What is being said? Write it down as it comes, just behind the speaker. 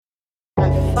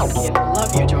fucking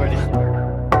love you, Jordan.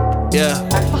 Yeah,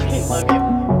 I fucking love you.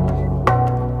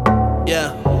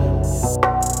 yeah,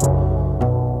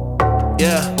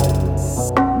 yeah.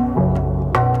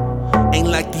 Ain't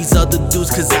like these other dudes,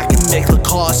 cause I can make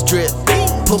Lacoste drip.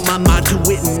 Put my mind to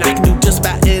it and I can do just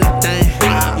about anything.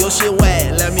 Your shit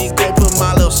wet, let me go put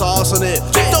my little sauce on it.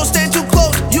 Don't stand too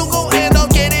close, you gon' end up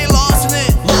getting lost in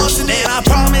it. And I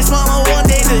promise, mama, one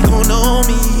day they gon' know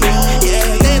me.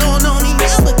 Yeah, they don't know me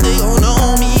now, but they gon'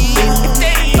 know me. If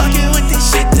they ain't fucking with this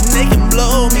shit, then they can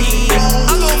blow me.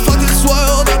 I'm gon' fucking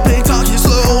swirl up and talking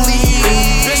slowly.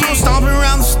 Bitch, I'm stomping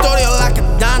around the studio like a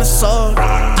dinosaur.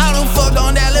 I don't fuck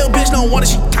on that little bitch, no wonder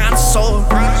she kinda sore.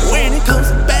 When it comes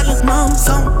to bad luck, mama,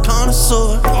 I'm a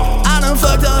connoisseur. I done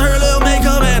fucked up her little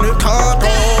makeup and her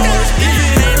contours.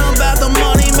 If it ain't about the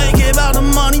money, make it about the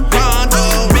money pronto.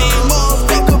 Big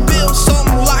motherfucker build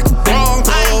something like a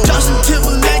Bronco. Justin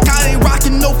Timberlake, I ain't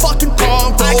rocking no fucking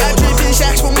Congo. I got drippin'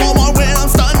 shacks from Walmart when I'm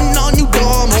stunting on you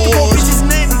dumb hoes. More bitches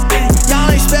than anything, y'all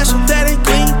ain't special, that ain't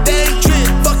clean, that ain't drip.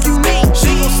 Fuck you mean,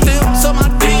 she gon' steal some my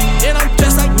dick, and I'm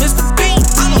dressed like Mr. Bean.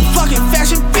 I'm a fucking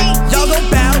fashion fiend, y'all gon'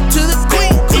 bow to the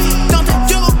queen. If you don't, then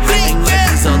you gon' bleed. Ain't like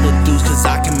these other dudes, cause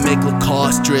I can make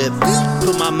Lacoste drip.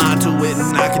 Put my mind to it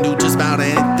and I can do just about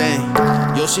anything.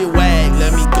 Your shit wag,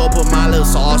 let me go put my little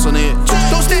sauce on it.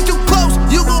 Don't stand too close,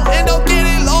 you gon' end up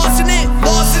getting lost in it.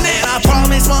 And I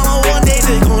promise, mama, one day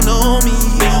they gon' know me.